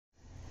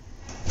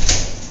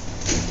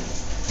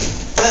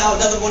Wow,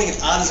 another morning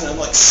at Artisan. I'm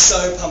like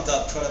so pumped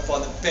up trying to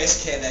find the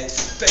best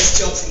candidates, best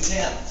jobs in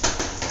town.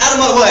 Out of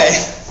my way!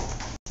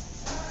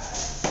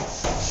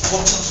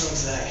 What jobs are on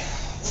today?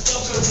 What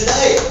jobs are on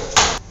today?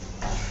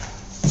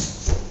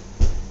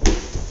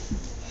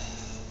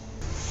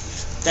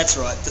 That's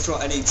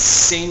right, I need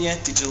senior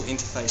digital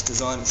interface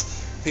designers.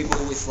 People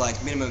with like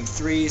minimum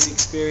 3 years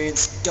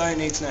experience, don't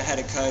need to know how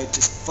to code,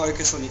 just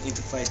focus on your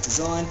interface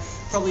design.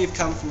 Probably have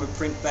come from a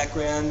print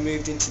background,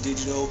 moved into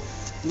digital,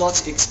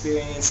 lots of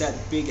experience at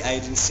big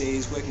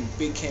agencies, working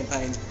big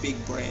campaigns, big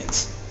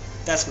brands.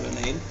 That's what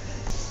I need.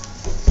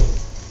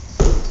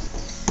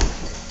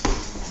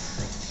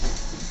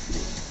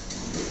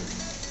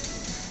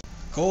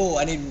 Cool,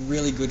 I need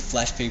really good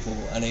Flash people.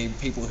 I need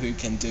people who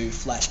can do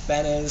Flash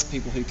banners,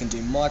 people who can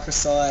do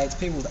microsites,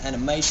 people with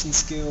animation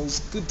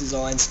skills, good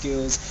design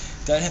skills,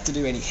 don't have to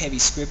do any heavy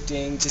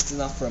scripting, just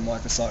enough for a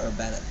microsite or a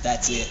banner.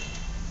 That's it.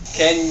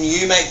 Can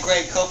you make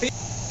great coffee?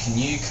 Can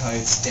you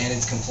code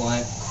standards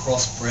compliant,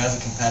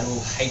 cross-browser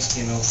compatible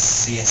HTML,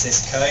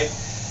 CSS code?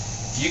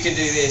 If you can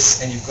do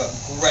this and you've got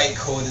great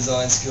core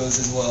design skills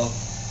as well,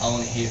 I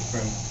want to hear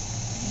from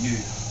you.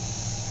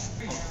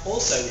 I'm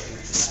also looking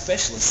for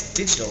specialist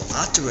digital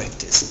art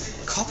directors,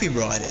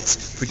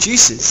 copywriters,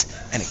 producers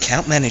and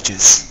account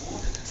managers.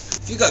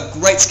 If you've got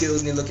great skills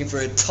and you're looking for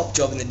a top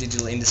job in the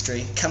digital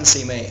industry, come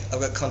see me. I've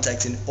got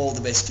contacts in all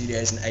the best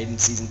studios and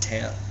agencies in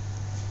town.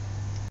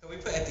 Can we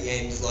put at the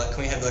end, like,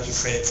 can we have like your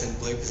credits and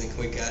bloopers, and can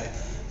we go,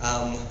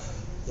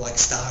 like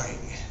starring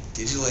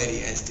Digital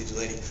Eddie as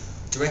Digital Eddie,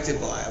 directed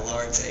by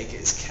Lawrence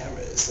Akers,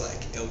 cameras like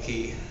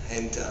Elkie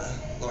and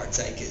Lawrence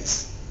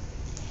Akers.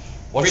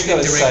 What you're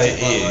going to say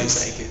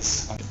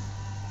is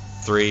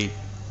 3,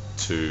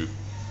 2,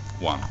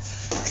 1.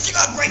 If you've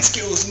got great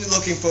skills and you're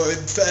looking for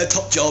a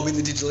top job in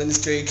the digital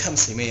industry, come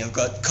see me. I've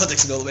got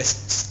contacts in all the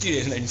best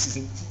studios and agencies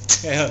in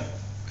town.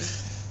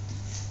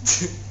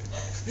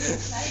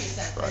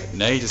 Right,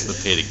 now you just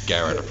appeared a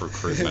Garrett of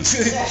recruitment.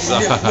 So